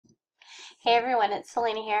Hey everyone, it's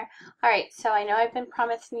Selena here. Alright, so I know I've been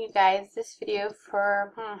promising you guys this video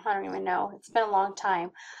for, I don't even know, it's been a long time.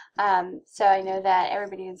 So I know that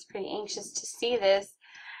everybody is pretty anxious to see this.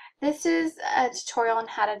 This is a tutorial on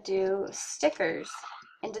how to do stickers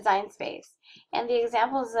in Design Space. And the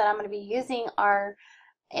examples that I'm going to be using are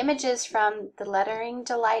images from the Lettering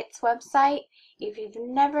Delights website. If you've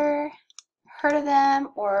never heard of them,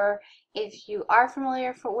 or if you are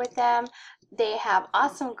familiar with them, they have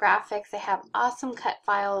awesome graphics, they have awesome cut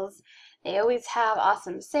files, they always have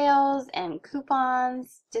awesome sales and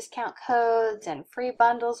coupons, discount codes, and free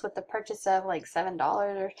bundles with the purchase of like $7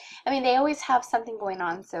 or, they always have something going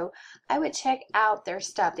on, so I would check out their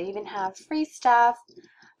stuff. They even have free stuff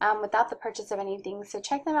without the purchase of anything, so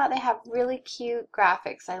check them out. They have really cute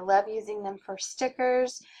graphics. I love using them for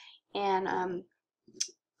stickers, and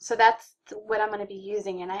so that's what I'm going to be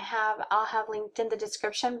using, and I'll have linked in the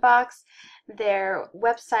description box their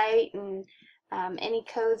website and any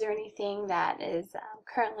codes or anything that is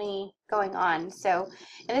currently going on. So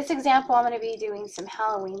in this example, I'm going to be doing some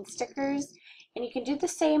Halloween stickers, and you can do the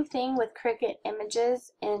same thing with Cricut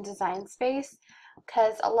images in Design Space,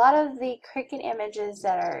 because a lot of the Cricut images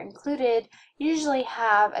that are included usually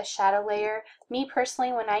have a shadow layer. Me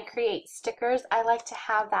personally, when I create stickers, I like to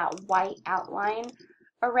have that white outline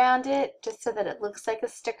around it just so that it looks like a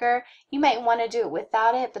sticker. You might want to do it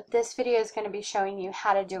without it, but this video is going to be showing you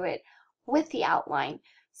how to do it with the outline.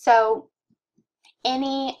 So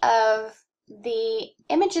any of the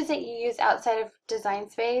images that you use outside of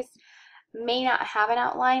Design Space may not have an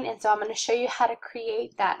outline, and so I'm going to show you how to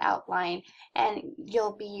create that outline, and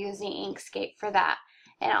you'll be using Inkscape for that.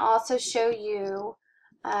 And I'll also show you,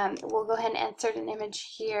 we'll go ahead and insert an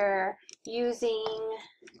image here using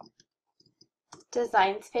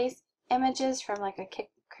Design Space images from like a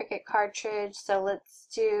Cricut cartridge. So let's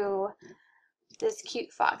do this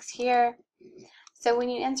cute fox here. So when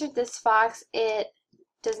you insert this fox, it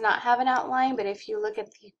does not have an outline, but if you look at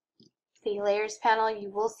the layers panel,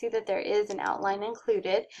 you will see that there is an outline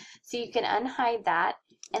included. So you can unhide that,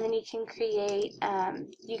 and then you can create,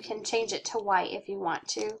 you can change it to white if you want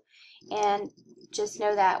to. And just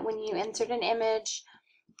know that when you insert an image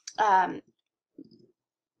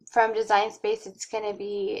from Design Space, it's going to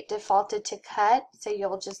be defaulted to cut, so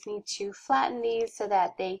you'll just need to flatten these so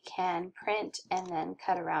that they can print and then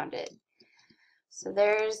cut around it. So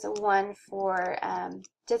there's one for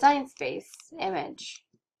Design Space image.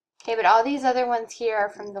 Okay, but all these other ones here are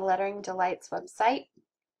from the Lettering Delights website,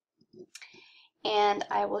 and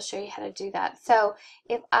I will show you how to do that. So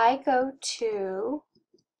if I go to,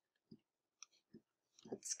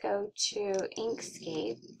 let's go to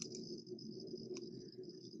Inkscape.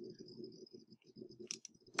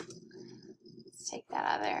 Take that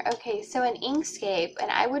out of there. Okay, so in Inkscape,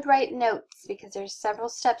 and I would write notes because there's several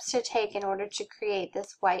steps to take in order to create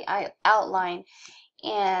this white outline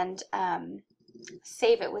and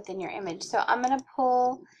save it within your image. So I'm going to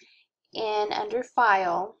pull in under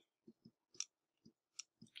File.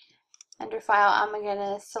 Under File, I'm going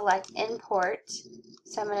to select Import.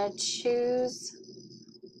 So I'm going to choose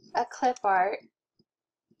a clip art.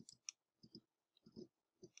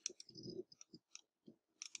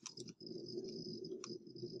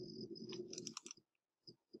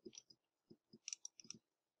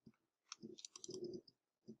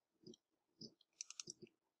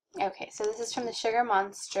 Okay, so this is from the Sugar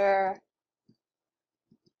Monster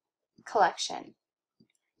collection.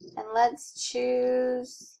 And let's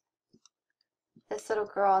choose this little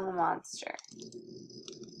girl and the monster.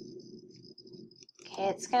 Okay,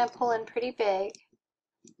 it's going to pull in pretty big.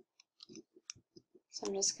 So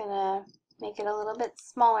I'm just going to make it a little bit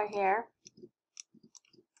smaller here.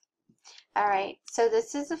 Alright, so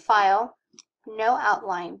this is a file, no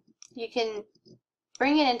outline. You can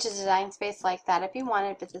bring it into Design Space like that if you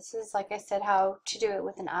wanted, but this is, like I said, how to do it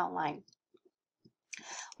with an outline.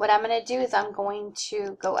 What I'm going to do is I'm going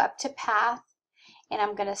to go up to Path, and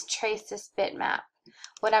I'm going to trace this bitmap.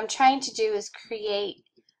 What I'm trying to do is create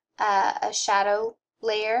a shadow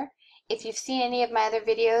layer. If you've seen any of my other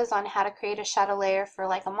videos on how to create a shadow layer for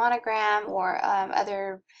like a monogram or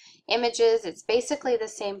other images, it's basically the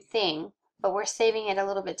same thing, but we're saving it a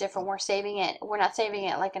little bit different. We're not saving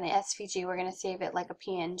it like an SVG, we're going to save it like a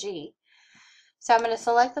PNG. So I'm going to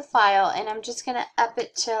select the file, and I'm just going to up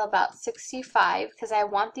it to about 65 because I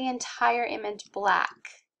want the entire image black.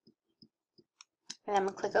 And I'm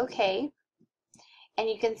going to click OK. And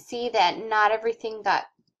you can see that not everything got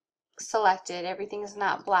selected. Everything is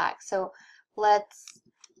not black. So let's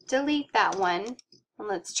delete that one, and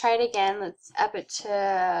let's try it again. Let's up it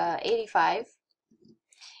to 85.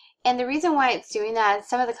 And the reason why it's doing that is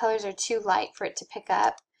some of the colors are too light for it to pick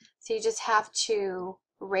up. So you just have to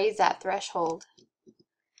raise that threshold.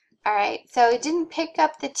 Alright, so it didn't pick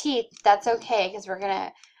up the teeth. That's okay, because I'm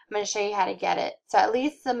gonna show you how to get it. So at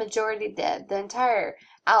least the majority, the entire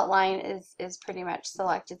outline is pretty much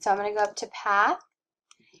selected. So I'm gonna go up to Path,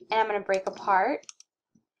 and I'm gonna break apart.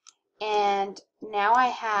 And now I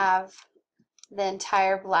have the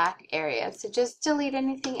entire black area. So just delete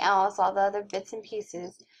anything else, all the other bits and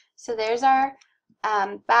pieces. So there's our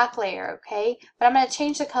back layer, okay? But I'm going to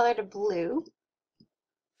change the color to blue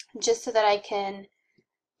just so that I can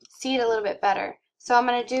see it a little bit better. So what I'm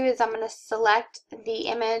going to do is I'm going to select the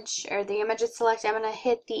image, or the image is selected. I'm going to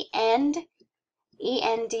hit the END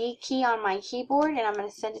key on my keyboard, and I'm going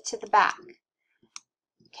to send it to the back.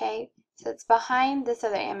 Okay, so it's behind this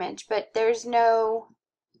other image, but there's no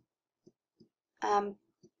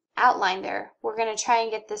outline there. We're going to try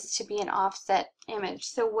and get this to be an offset image.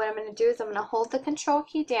 So what I'm going to do is I'm going to hold the control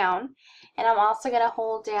key down, and I'm also going to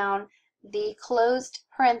hold down the closed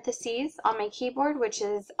parentheses on my keyboard, which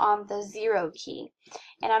is on the 0 key.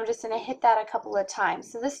 And I'm just going to hit that a couple of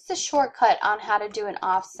times. So this is a shortcut on how to do an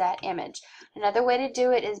offset image. Another way to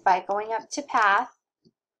do it is by going up to Path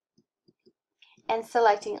and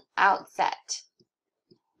selecting Offset.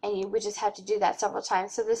 And you would just have to do that several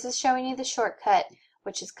times. So this is showing you the shortcut,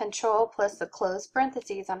 which is Control plus the closed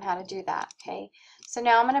parentheses on how to do that. Okay, so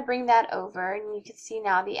now I'm going to bring that over, and you can see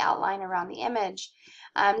now the outline around the image.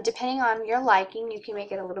 Depending on your liking, you can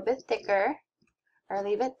make it a little bit thicker or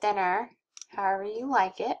leave it thinner, however you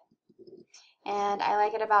like it. And I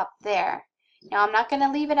like it about there. Now I'm not going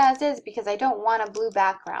to leave it as is because I don't want a blue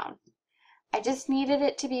background. I just needed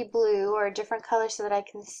it to be blue or a different color so that I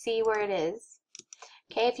can see where it is.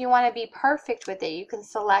 Okay, if you want to be perfect with it, you can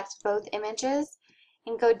select both images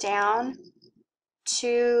and go down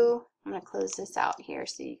to, I'm going to close this out here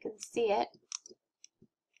so you can see it.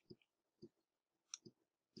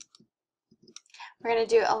 We're going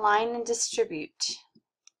to do Align and Distribute.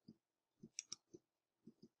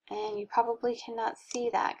 And you probably cannot see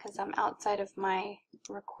that because I'm outside of my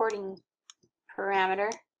recording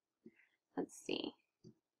parameter. Let's see.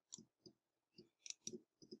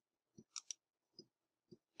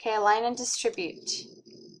 Okay, Align and Distribute.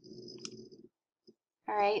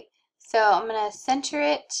 Alright, so I'm going to center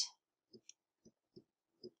it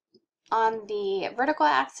on the vertical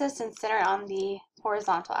axis and center it on the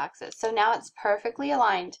horizontal axis. So now it's perfectly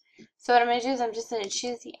aligned. So what I'm going to do is I'm just going to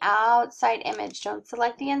choose the outside image. Don't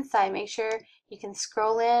select the inside. Make sure you can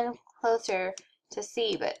scroll in closer to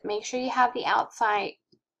see, but make sure you have the outside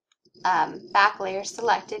back layer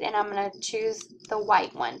selected, and I'm going to choose the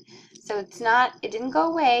white one. So it didn't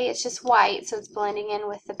go away, it's just white, so it's blending in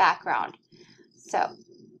with the background. So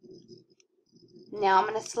now I'm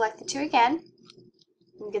going to select the two again.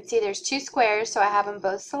 You can see there's two squares, so I have them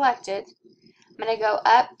both selected. I'm going to go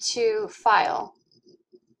up to File,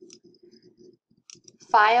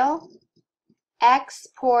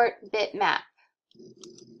 Export Bitmap.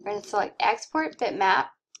 We're going to select Export Bitmap.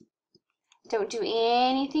 Don't do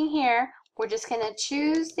anything here. We're just going to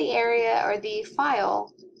choose the area or the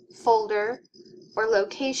file, folder, or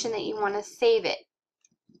location that you want to save it.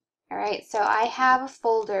 Alright, so I have a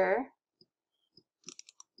folder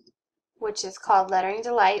which is called Lettering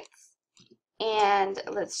Delights, and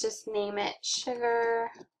let's just name it Sugar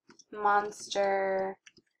Monster,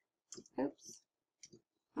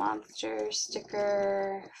 Monster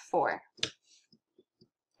Sticker 4.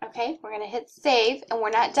 Okay, we're going to hit save, and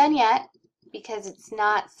we're not done yet because it's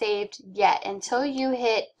not saved yet until you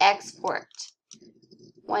hit export.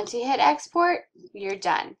 Once you hit export, you're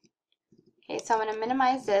done. Okay, so I'm going to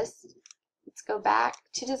minimize this. Let's go back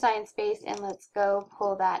to Design Space and let's go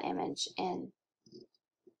pull that image in.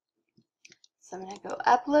 So I'm going to go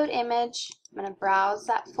Upload Image. I'm going to browse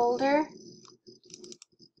that folder.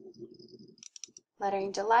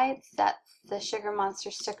 Lettering Delights, that's the Sugar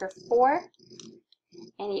Monster Sticker 4.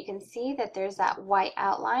 And you can see that there's that white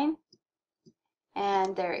outline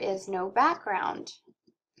and there is no background.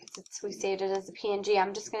 We saved it as a PNG.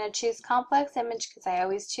 I'm just going to choose Complex Image because I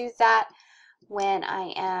always choose that when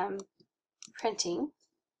I am printing.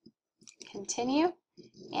 Continue.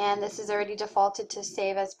 And this is already defaulted to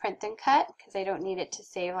save as Print and Cut because I don't need it to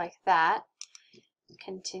save like that.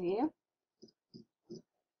 Continue.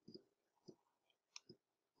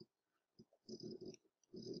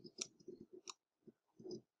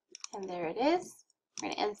 And there it is. We're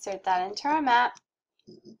going to insert that into our map.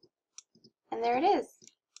 And there it is.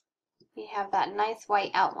 We have that nice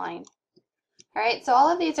white outline. Alright, so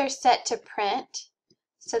all of these are set to print.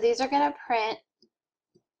 So these are going to print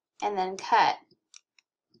and then cut.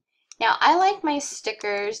 Now I like my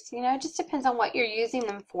stickers, it just depends on what you're using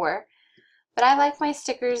them for. but I like my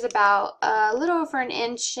stickers about a little over 1.5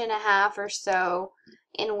 inches or so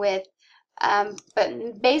in width,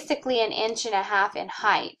 but basically 1.5 inches in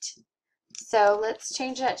height. So let's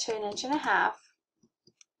change that to 1.5 inches.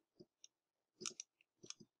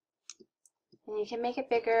 And you can make it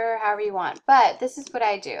bigger however you want, but this is what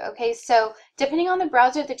I do. Okay, so depending on the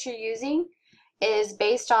browser that you're using is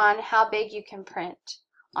based on how big you can print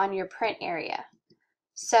on your print area.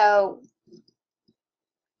 So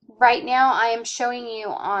right now I am showing you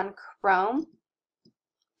on Chrome,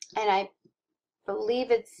 and I believe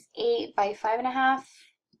it's 8 by 5.5.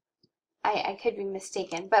 I could be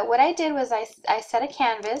mistaken, but what I did was I set a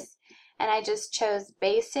canvas and I just chose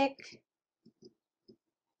basic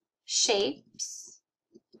shapes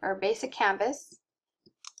or basic canvas,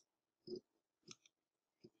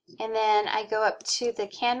 and then I go up to the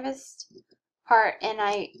canvas part and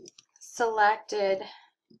I selected,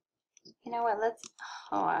 you know what,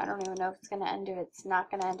 oh, I don't even know if it's going to undo it. It's not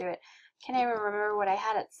going to undo it. Can't even remember what I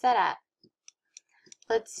had it set at.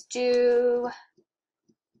 Let's do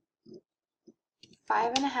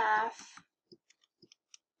 5.5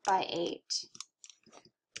 by 8.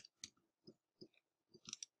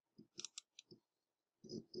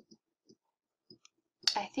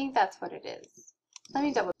 I think that's what it is. Let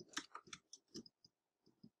me double.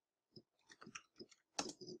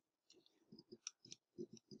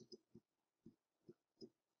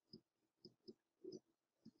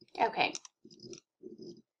 Okay.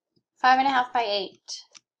 5.5 by 8.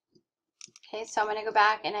 Okay, so I'm going to go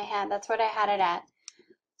back and that's what I had it at.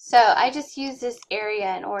 So I just use this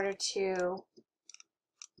area in order to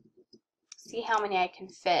see how many I can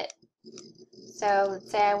fit. So let's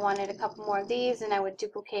say I wanted a couple more of these, and I would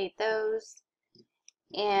duplicate those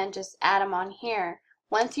and just add them on here.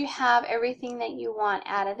 Once you have everything that you want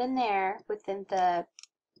added in there within the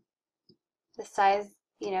size,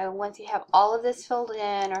 you know, once you have all of this filled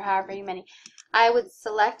in, or however many, I would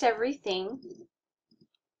select everything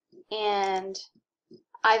and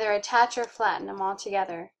either attach or flatten them all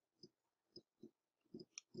together.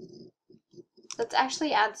 Let's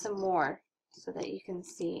actually add some more so that you can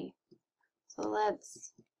see. So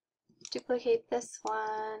let's duplicate this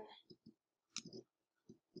one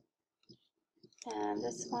and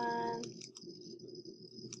this one.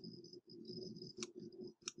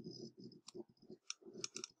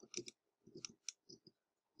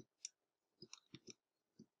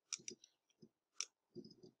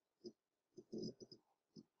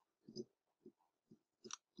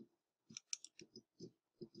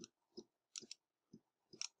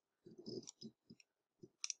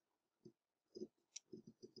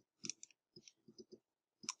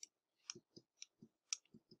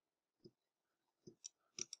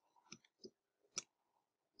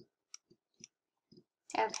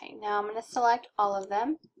 Okay, now I'm going to select all of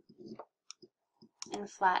them and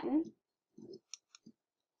flatten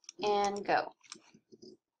and go.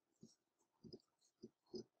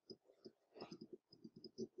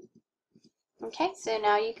 Okay, so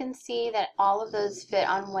now you can see that all of those fit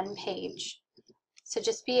on one page. So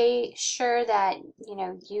just be sure that, you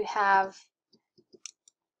know, you have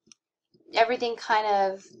everything kind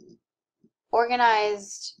of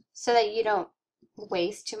organized so that you don't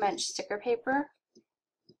waste too much sticker paper.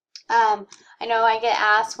 I know I get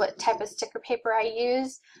asked what type of sticker paper I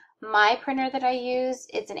use. My printer that I use,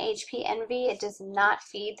 it's an HP Envy. It does not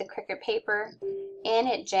feed the Cricut paper and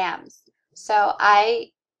it jams. So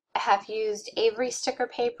I have used Avery sticker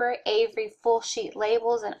paper, Avery full sheet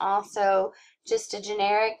labels, and also just a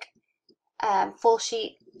generic full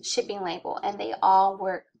sheet shipping label, and they all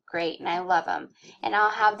work great and I love them. And I'll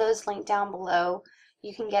have those linked down below.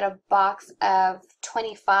 You can get a box of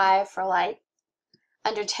 25 for like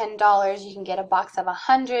under $10. You can get a box of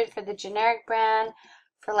 100 for the generic brand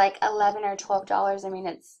for like $11 or $12. I mean,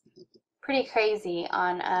 it's pretty crazy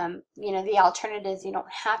on you know, the alternatives. You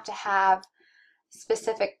don't have to have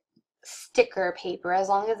specific sticker paper as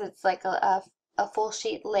long as it's like a full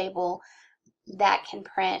sheet label that can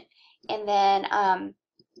print. And then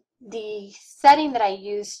the setting that I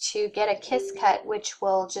use to get a kiss cut, which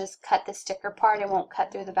will just cut the sticker part and won't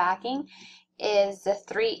cut through the backing, is the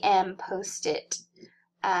 3M Post-it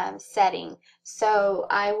setting. So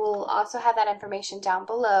I will also have that information down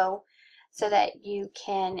below so that you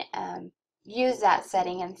can use that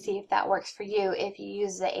setting and see if that works for you if you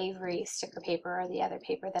use the Avery sticker paper or the other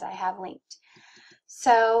paper that I have linked.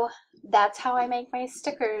 So that's how I make my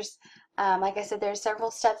stickers. Like I said, there's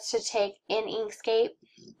several steps to take in Inkscape,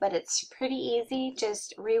 but it's pretty easy.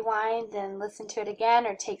 Just rewind and listen to it again,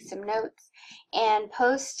 or take some notes, and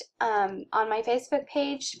post on my Facebook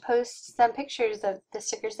page, post some pictures of the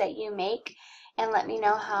stickers that you make and let me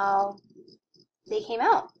know how they came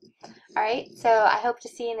out. Alright, so I hope to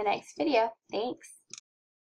see you in the next video. Thanks.